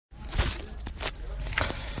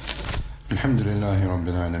الحمد لله رب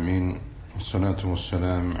العالمين والصلاة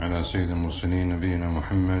والسلام على سيد المرسلين نبينا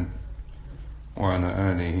محمد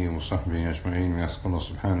وعلى آله وصحبه أجمعين. We ask Allah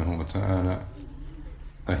subhanahu wa ta'ala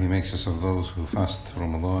that He makes us of those who fast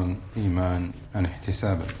Ramadan, Iman and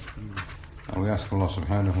Ihtisaban. And we ask Allah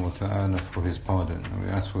subhanahu wa ta'ala for His pardon, and we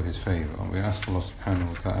ask for His favour, and we ask Allah subhanahu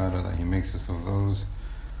wa ta'ala that He makes us of those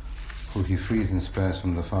who He frees and spares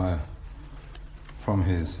from the fire, from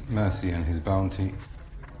His mercy and His bounty,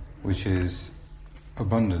 which is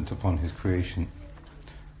abundant upon His creation.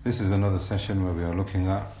 This is another session where we are looking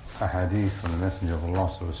at a hadith from the Messenger of Allah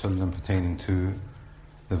ﷺ pertaining to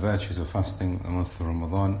the virtues of fasting the month of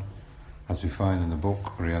Ramadan, as we find in the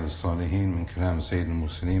book Riyadh al-Salihin min Kalam Sayyid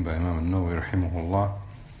al-Mursaleen by Imam al-Nawawi rahimahullah,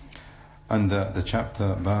 under the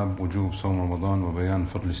chapter Bab Wujub Sawm Ramadan wa Bayan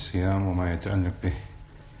Fadl al-Siyam wa ma yata'allaq bih,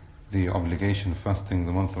 the obligation of fasting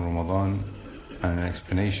the month of Ramadan and an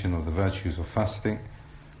explanation of the virtues of fasting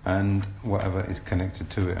and whatever is connected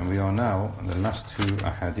to it. And we are now in the last two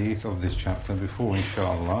ahadith of this chapter before,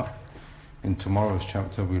 inshaAllah, in tomorrow's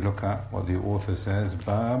chapter we look at what the author says,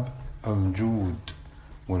 Bab al-Jud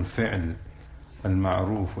wal-Fi'l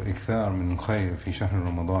al-Ma'ruf wa Ikthar min khayr fi shahr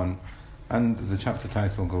Ramadan. And the chapter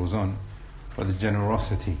title goes on, but the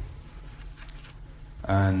generosity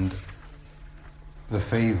and the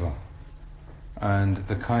favour and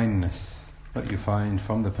the kindness that you find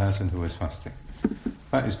from the person who is fasting.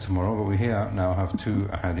 That is tomorrow, but we here now have two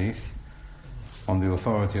ahadith on the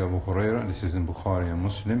authority of Abu Hurairah. This is in Bukhari and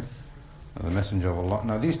Muslim, the Messenger of Allah.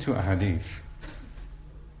 Now these two ahadith,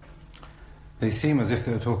 they seem as if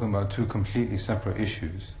they're talking about two completely separate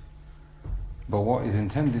issues. But what is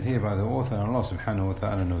intended here by the author, and Allah subhanahu wa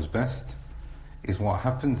ta'ala knows best, is what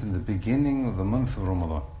happens in the beginning of the month of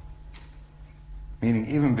Ramadan. Meaning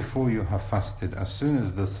even before you have fasted, as soon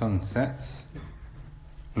as the sun sets,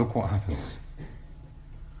 look what happens.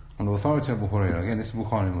 On the authority of Abu Hurairah, again this is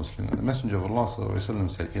Bukhari and Muslim, the Messenger of Allah said,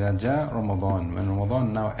 إِذَا جَاء Ramadan, when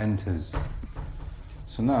Ramadan now enters.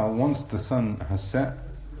 So now once the sun has set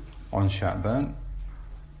on Sha'ban,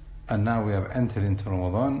 and now we have entered into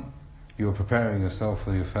Ramadan, you are preparing yourself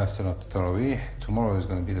for your first Salat Taraweeh. Tomorrow is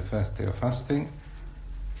going to be the first day of fasting.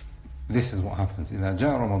 This is what happens. إِذَا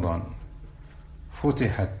جَاء Ramadan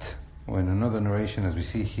فُتِحَتْ, or in another narration as we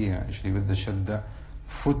see here actually with the shadda,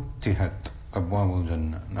 فُتِحَتْ Abwab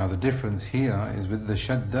al-Jannah. Now the difference here is with the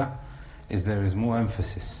shadda is there is more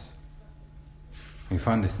emphasis. We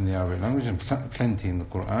find this in the Arabic language and plenty in the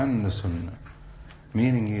Quran and the Sunnah.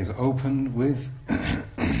 Meaning it is opened with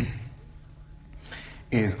it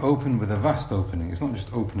is opened with a vast opening. It's not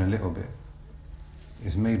just open a little bit.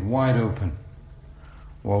 It's made wide open.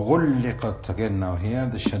 وَغُلِّقَتْ, again now here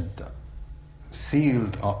the shadda,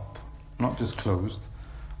 sealed up, not just closed.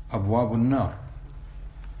 Abwab al-Nar.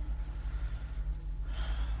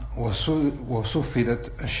 وَصُفِّدَتْ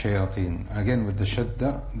الشَّيَاطِينَ, again with the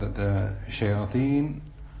shadda, that the shayateen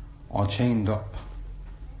are chained up.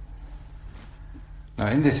 Now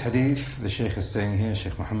in this hadith, the Shaykh is saying here,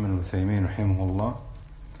 Shaykh Muhammad al-Uthaymeen rahimahullah,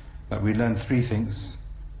 that we learn three things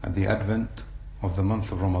at the advent of the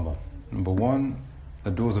month of Ramadan. Number one,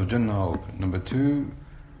 the doors of Jannah are open. Number two,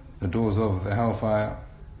 the doors of the hellfire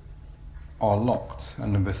are locked.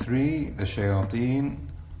 And number three, the shayateen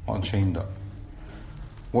are chained up.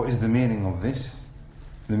 What is the meaning of this?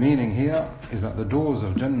 The meaning here is that the doors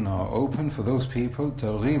of Jannah are open for those people,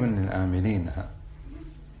 تَرْغِيبًا لِلْآمِلِينَ,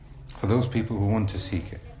 for those people who want to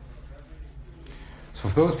seek it. So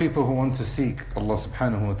for those people who want to seek Allah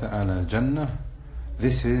subhanahu wa ta'ala Jannah,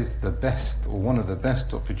 this is the best, or one of the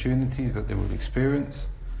best opportunities that they will experience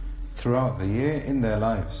throughout the year in their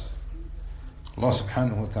lives. Allah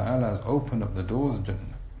subhanahu wa ta'ala has opened up the doors of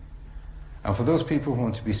Jannah. And for those people who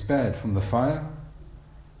want to be spared from the fire,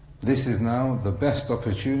 this is now the best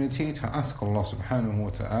opportunity to ask Allah subhanahu wa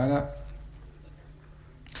ta'ala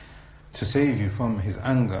to save you from His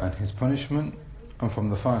anger and His punishment and from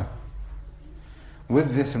the fire.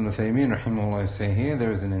 With this, Ibn Uthaymeen rahimahullah is saying here,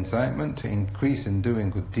 there is an incitement to increase in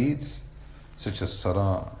doing good deeds such as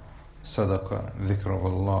salah, sadaqah, dhikr of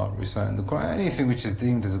Allah, reciting the Quran, anything which is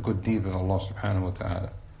deemed as a good deed with Allah subhanahu wa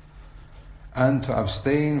ta'ala, and to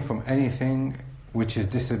abstain from anything which is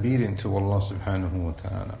disobedient to Allah subhanahu wa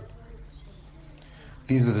ta'ala.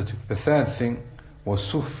 These are the two. The third thing was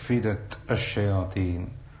suffidat ash-shayateen.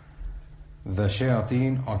 The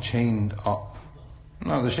shayateen are chained up.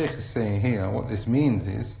 Now the Shaykh is saying here, what this means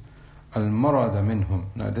is al-marada minhum.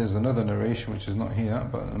 Now there's another narration which is not here,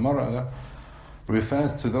 but al-marada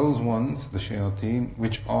refers to those ones, the shayateen,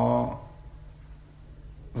 which are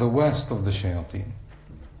the worst of the shayateen.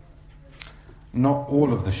 Not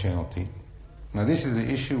all of the shayateen. Now this is an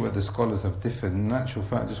issue where the scholars have differed. In actual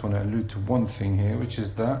fact, I just want to allude to one thing here, which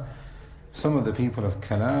is that some of the people of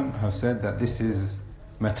Kalam have said that this is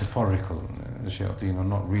metaphorical. The Shayateen are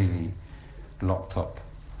not really locked up.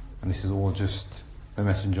 And this is all just the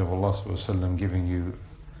Messenger of Allah ﷺ giving you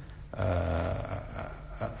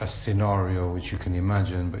a scenario which you can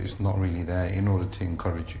imagine, but it's not really there, in order to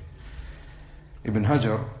encourage you. Ibn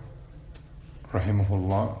Hajar,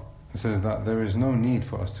 rahimahullah, says that there is no need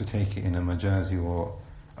for us to take it in a majazi or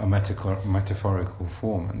a metaphorical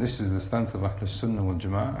form. And this is the stance of Ahlus Sunnah wal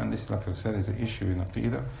Jama'ah, and this, like I've said, is an issue in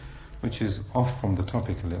Aqidah, which is off from the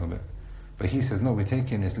topic a little bit. But he says, no, we take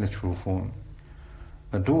it in its literal form.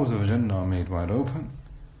 The doors of Jannah are made wide open,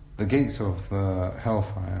 the gates of the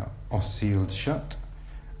hellfire are sealed shut,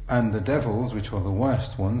 and the devils, which are the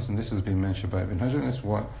worst ones, and this has been mentioned by Ibn Hajar, and this is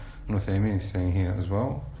what Ibn Uthaymeen is saying here as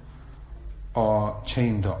well, are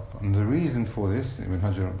chained up. And the reason for this, Ibn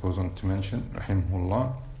Hajar goes on to mention,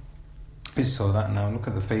 rahimahullah, is so that now look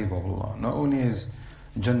at the favour of Allah. Not only is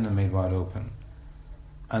Jannah made wide open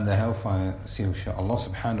and the hellfire sealed shut, Allah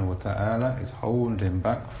subhanahu wa ta'ala is holding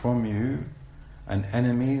back from you an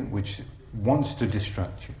enemy which wants to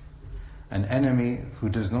distract you, an enemy who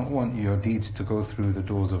does not want your deeds to go through the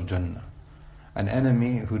doors of Jannah, an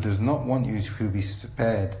enemy who does not want you to be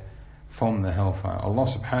spared from the hellfire. Allah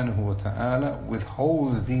subhanahu wa ta'ala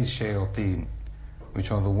withholds these shayateen,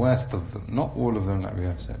 which are the worst of them, not all of them like we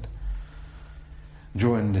have said,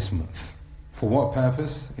 during this month. For what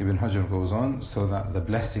purpose? Ibn Hajar goes on, so that the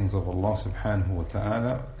blessings of Allah subhanahu wa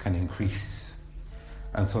ta'ala can increase,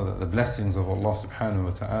 and so that the blessings of Allah subhanahu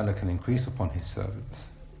wa ta'ala can increase upon His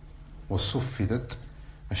servants. وَصُفِّدَتْ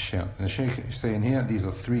الشَّيَاطِينُ. The Shaykh is saying here, these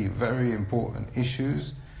are three very important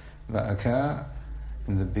issues that occur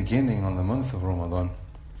in the beginning on the month of Ramadan.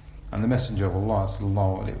 And the Messenger of Allah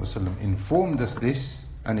sallallahu alaihi wasallam informed us this,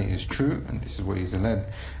 and it is true, and this is what he's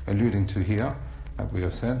alluding to here. Like we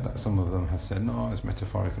have said, that some of them have said, no, it's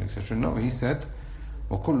metaphorical, etc. No, he said,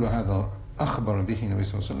 وَكُلُّ هَذَا أَخْبَرَ بِهِ نَبِيُّ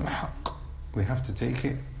صلى الله عليه وسلم حق. We have to take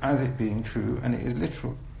it as it being true, and it is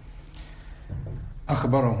literal.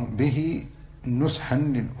 أخبره به نصحا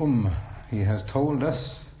للأمة. He has told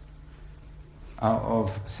us out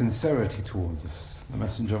of sincerity towards us. The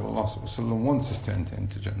Messenger of Allah wants us to enter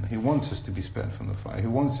into Jannah. He wants us to be spared from the fire. He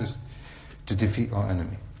wants us to defeat our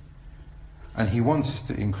enemy. And He wants us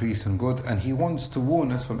to increase in good, and He wants to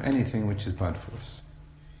warn us from anything which is bad for us.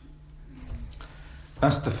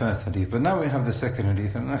 That's the first hadith. But now we have the second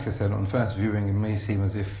hadith, and like I said, on first viewing it may seem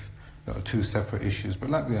as if there are two separate issues, but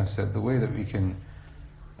like we have said, the way that we can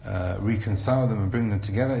reconcile them and bring them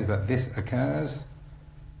together is that this occurs,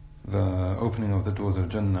 the opening of the doors of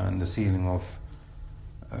Jannah and the sealing of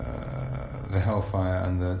the hellfire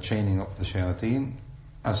and the chaining up of the shayateen,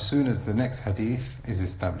 as soon as the next hadith is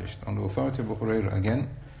established. On the authority of Abu Hurairah again,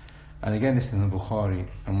 and again this is in Bukhari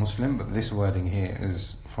and Muslim, but this wording here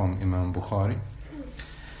is from Imam Bukhari.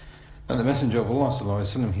 And the Messenger of Allah sallallahu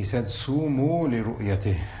alaihi wasallam, he said, "Sumu li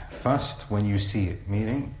ru'yatih," fast when you see it,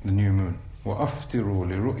 meaning the new moon. Wa aftiru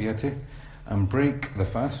li ru'yatih, and break the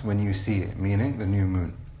fast when you see it, meaning the new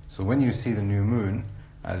moon. So when you see the new moon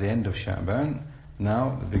at the end of Sha'ban,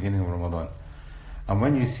 now the beginning of Ramadan. And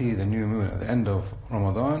when you see the new moon at the end of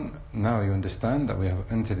Ramadan, now you understand that we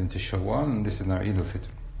have entered into Shawwal, and this is now Eid al-Fitr.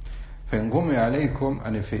 فَإِنْ غُمِّ عَلَيْكُمْ,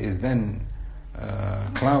 and if it is then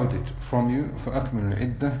clouded from you, فَأَكْمِلُ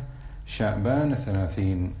الْعِدَّةِ Sha'ban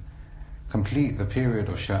 30, complete the period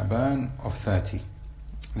of Sha'ban of 30.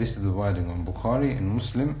 This is the wording on Bukhari and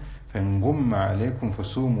Muslim. فَإِنْ غُمَّ عَلَيْكُمْ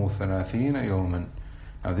فَصُومُوا 30 يَوْمًا.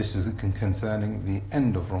 Now this is concerning the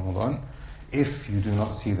end of Ramadan. If you do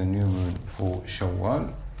not see the new moon for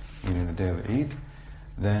Shawwal, meaning the day of Eid,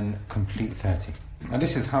 then complete 30. Now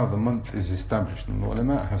this is how the month is established. And the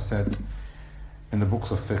ulama have said in the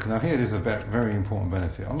books of fiqh. Now here is a very important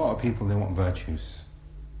benefit. A lot of people, they want virtues.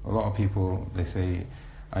 A lot of people, they say,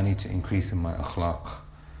 I need to increase in my akhlaq.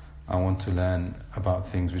 I want to learn about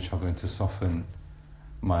things which are going to soften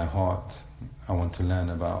my heart. I want to learn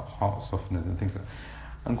about heart softeners and things like that.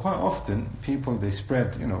 And quite often, people, they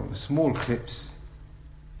spread, small clips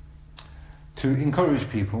to encourage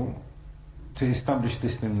people to establish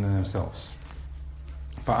this in themselves.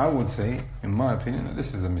 But I would say, in my opinion, that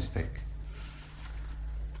this is a mistake.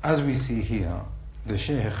 As we see here, the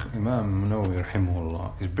Shaykh Imam Nawawi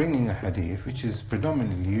rahimahullah is bringing a hadith which is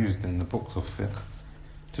predominantly used in the books of fiqh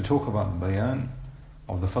to talk about the bayan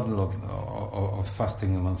of the fadl of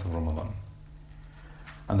fasting the month of Ramadan.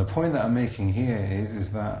 And the point that I'm making here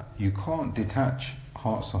is that you can't detach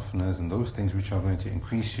heart softeners and those things which are going to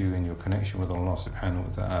increase you in your connection with Allah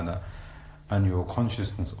subhanahu wa ta'ala and your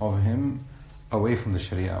consciousness of Him away from the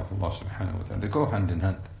Sharia of Allah subhanahu wa ta'ala. They go hand in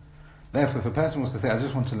hand. Therefore, if a person wants to say, I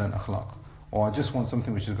just want to learn akhlaq, or I just want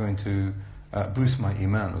something which is going to boost my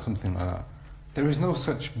iman, or something like that, there is no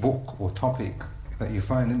such book or topic that you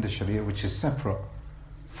find in the Sharia which is separate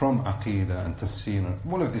from aqidah and tafsir.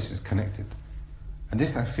 All of this is connected. And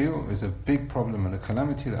this, I feel, is a big problem and a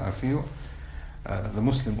calamity that I feel that the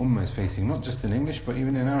Muslim Ummah is facing, not just in English, but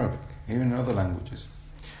even in Arabic, even in other languages.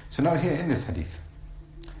 So now here in this hadith,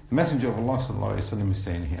 the Messenger of Allah sallallahu alaihi wasallam is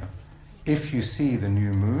saying here, if you see the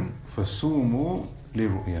new moon, فَصُومُوا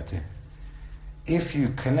لِرُؤْيَتِهِ. If you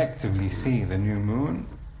collectively see the new moon,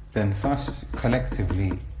 then fast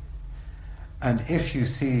collectively. And if you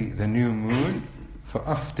see the new moon,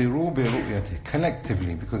 فَأَفْطِرُوا بِرُؤْيَتِهِ.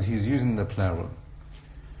 Collectively, because he's using the plural.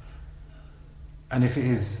 And if it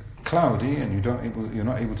is cloudy and you're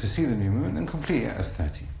not able to see the new moon, then complete it as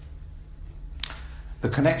 30. The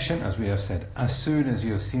connection, as we have said, as soon as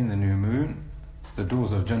you have seen the new moon, the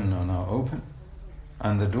doors of Jannah are now open,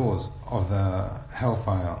 and the doors of the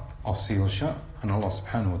hellfire are sealed shut, and Allah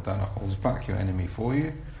subhanahu wa ta'ala holds back your enemy for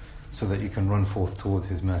you, so that you can run forth towards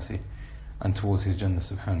His mercy and towards His Jannah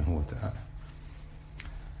subhanahu wa ta'ala.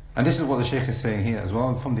 And this is what the Shaykh is saying here as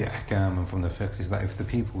well, from the ahkam and from the fiqh, is that if the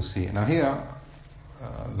people see it. Now here,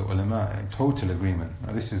 the ulama in total agreement.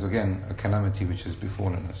 Now this is again a calamity which has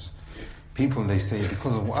befallen us. People, they say,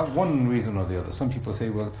 because of one reason or the other. Some people say,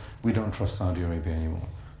 well, we don't trust Saudi Arabia anymore.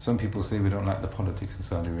 Some people say we don't like the politics in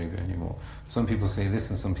Saudi Arabia anymore. Some people say this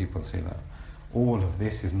and some people say that. All of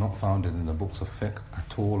this is not founded in the books of fiqh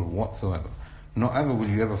at all whatsoever. Not ever will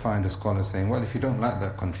you ever find a scholar saying, well, if you don't like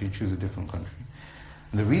that country, choose a different country.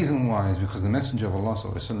 The reason why is because the Messenger of Allah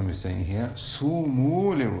sallallahu alaihi wasallam is saying here,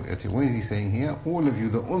 Sumu li ru'yati. What is he saying here? All of you,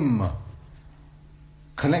 the ummah,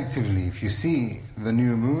 collectively, if you see the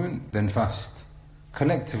new moon, then fast.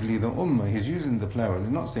 Collectively, the ummah, he's using the plural.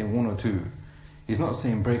 He's not saying one or two. He's not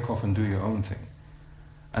saying break off and do your own thing.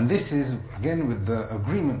 And this is, again, with the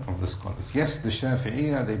agreement of the scholars. Yes, the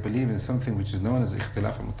Shafi'iyah, they believe in something which is known as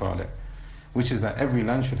ikhtilaf al-mutali', which is that every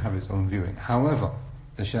land should have its own viewing. However,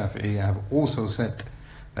 the Shafi'iyah have also said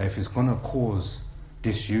that if it's going to cause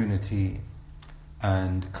disunity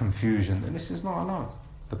and confusion, then this is not allowed.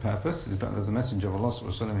 The purpose is that, as the Messenger of Allah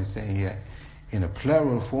sallallahu alaihi wasallam is saying here, in a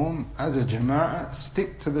plural form, as a jama'ah,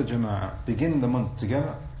 stick to the jama'ah. Begin the month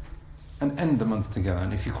together and end the month together.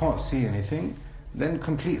 And if you can't see anything, then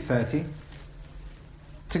complete 30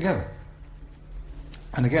 together.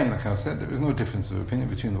 And again, like I said, there is no difference of opinion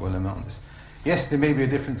between the ulama on this. Yes, there may be a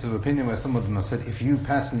difference of opinion where some of them have said, if you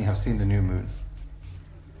personally have seen the new moon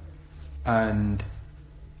and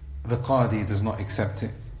the qadi does not accept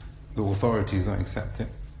it, the authorities don't accept it,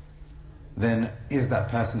 then is that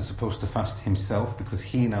person supposed to fast himself because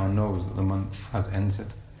he now knows that the month has entered?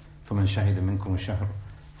 فَمَنْ شَهِدَ مِنْكُمُ الشَّهْرَ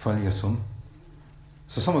فَلْيَصُمْ.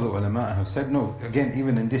 So some of the ulama have said, no, again,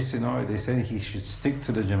 even in this scenario, they say he should stick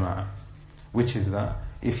to the jama'ah, which is that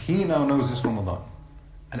if he now knows it's Ramadan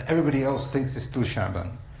and everybody else thinks it's still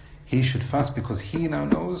Sha'ban, he should fast because he now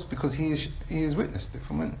knows, because he is witnessed it.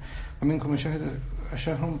 فَمِنْكُمُ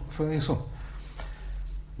الشَّهْرَ فَلْيَصُمْ.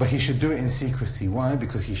 But he should do it in secrecy. Why?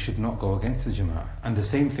 Because he should not go against the jama'ah. And the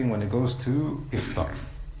same thing when it goes to iftar.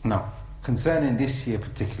 Now, concerning this year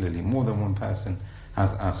particularly, more than one person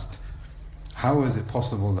has asked, how is it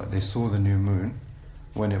possible that they saw the new moon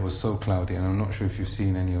when it was so cloudy? And I'm not sure if you've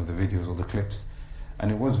seen any of the videos or the clips. And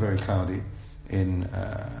it was very cloudy in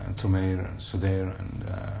Tumair and Sudair and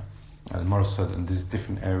Al-Marsad and these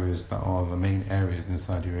different areas that are the main areas in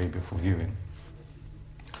Saudi Arabia for viewing.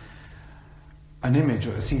 An image,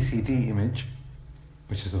 or a CCD image,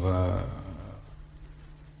 which is of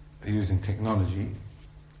using technology,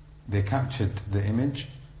 they captured the image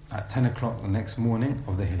at 10 o'clock the next morning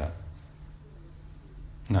of the Hilal.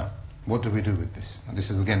 Now, what do we do with this? Now, this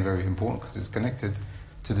is again very important because it's connected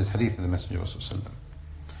to this hadith of the Messenger of Allah.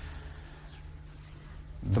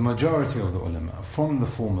 The majority of the ulama from the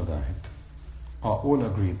four madhahib are all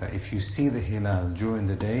agreed that if you see the Hilal during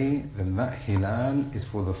the day, then that Hilal is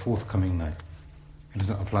for the forthcoming night. It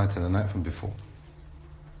doesn't apply to the night from before.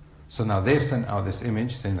 So now they've sent out this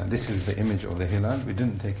image saying that this is the image of the Hilal. We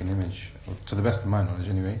didn't take an image, to the best of my knowledge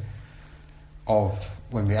anyway, of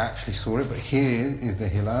when we actually saw it. But here is the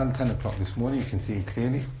Hilal, 10 o'clock this morning. You can see it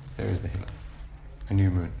clearly. There is the Hilal, a new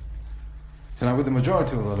moon. So now with the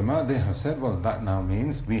majority of the ulama, they have said, well, that now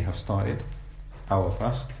means we have started our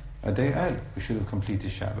fast a day early. We should have completed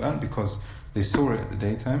Sha'ban because they saw it at the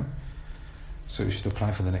daytime. So it should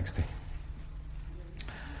apply for the next day.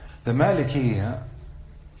 The Malikiyya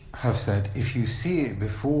have said, if you see it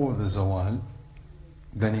before the Zawal,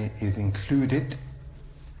 then it is included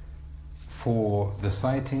for the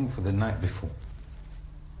sighting for the night before.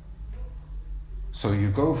 So you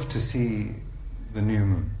go to see the new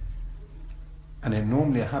moon, and it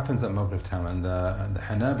normally happens at Maghrib time, and the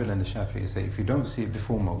Hanabil and the Shafi'i say if you don't see it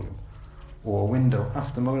before Maghrib or a window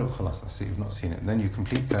after Maghrib, khalas, that's it, you've not seen it. Then you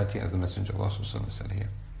complete 30 as the Messenger of Allah said here.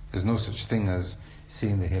 There's no such thing as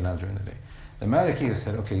seeing the hilal during the day. The Malikiya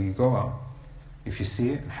said, okay, you go out, if you see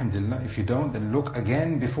it, alhamdulillah, if you don't, then look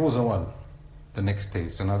again before Zawal the next day.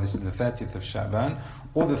 So now this is the 30th of Sha'ban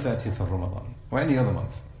or the 30th of Ramadan or any other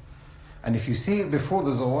month. And if you see it before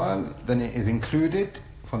the Zawal, then it is included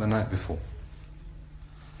for the night before.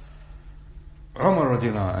 Umar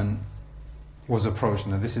radiallahu anh was approached,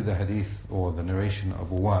 now this is the hadith or the narration of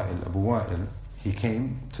Abu Wa'il. Abu Wa'il, he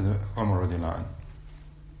came to the Umar radiallahu anh.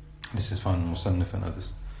 This is found in Musannif and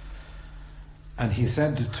others. And he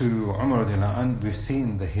said to Umar radiallahu anh, we've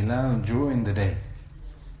seen the hilal during the day.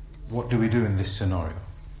 What do we do in this scenario?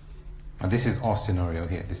 And this is our scenario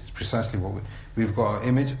here. This is precisely what we've got our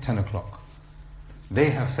image at 10 o'clock. They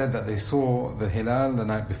have said that they saw the hilal the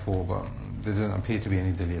night before, but there doesn't appear to be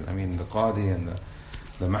any dalil. I mean, the Qadi and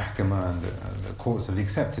the Mahkama and the courts have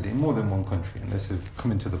accepted it in more than one country, and this is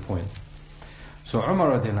coming to the point. So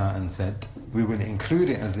Umar radiallahu anh said, we will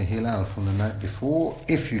include it as the hilal from the night before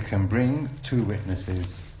if you can bring 2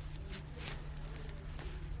 witnesses.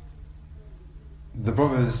 The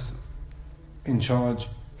brothers in charge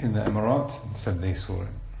in the Emirat said they saw it.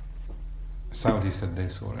 Saudi said they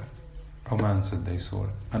saw it. Oman said they saw it.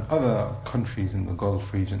 And other countries in the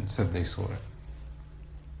Gulf region said they saw it.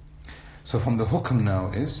 So from the hukm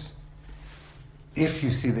now is, if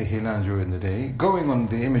you see the hilal during the day, going on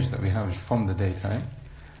the image that we have from the daytime,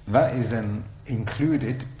 that is then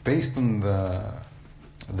included based on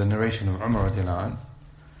the narration of Umar radiallahu anh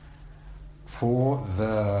for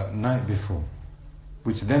the night before,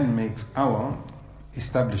 which then makes our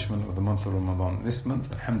establishment of the month of Ramadan this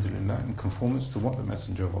month, alhamdulillah, in conformance to what the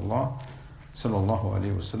Messenger of Allah sallallahu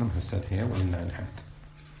alayhi wasallam has said here, walillahi alhamd.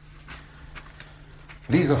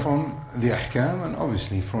 These are from the ahkam, and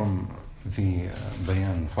obviously from the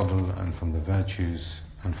bayan fadl, and from the virtues,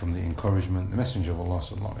 and from the encouragement. The Messenger of Allah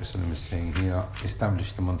sallallahu alayhi wasallam is saying here,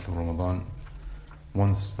 establish the month of Ramadan.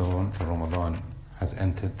 Once the month of Ramadan has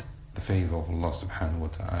entered, the favor of Allah subhanahu wa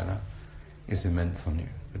ta'ala is immense on you.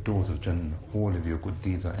 The doors of Jannah, all of your good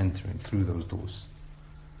deeds are entering through those doors,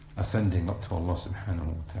 ascending up to Allah subhanahu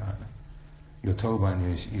wa ta'ala. Your tawbah and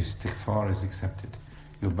your istighfar is accepted.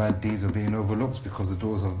 Your bad deeds are being overlooked because the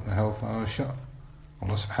doors of hellfire are shut.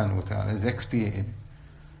 Allah subhanahu wa ta'ala is expiated.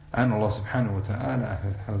 And Allah subhanahu wa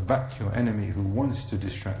ta'ala has backed your enemy who wants to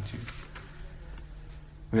distract you.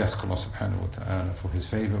 We ask Allah subhanahu wa ta'ala for His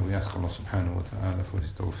favor. We ask Allah subhanahu wa ta'ala for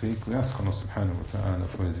His tawfiq. We ask Allah subhanahu wa ta'ala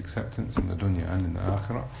for His acceptance in the dunya and in the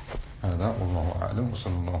akhirah. هذا والله أعلم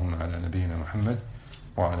وصلى الله على نبينا محمد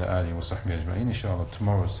وعلى آله وصحبه أجمعين. Inshallah,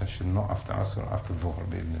 tomorrow's session not after Asr, after Dhuhr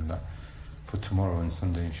بإذن الله. For tomorrow and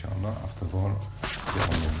Sunday, inshallah, after Dhuhr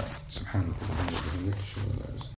بإذن الله. سبحانك اللهم وبحمدك.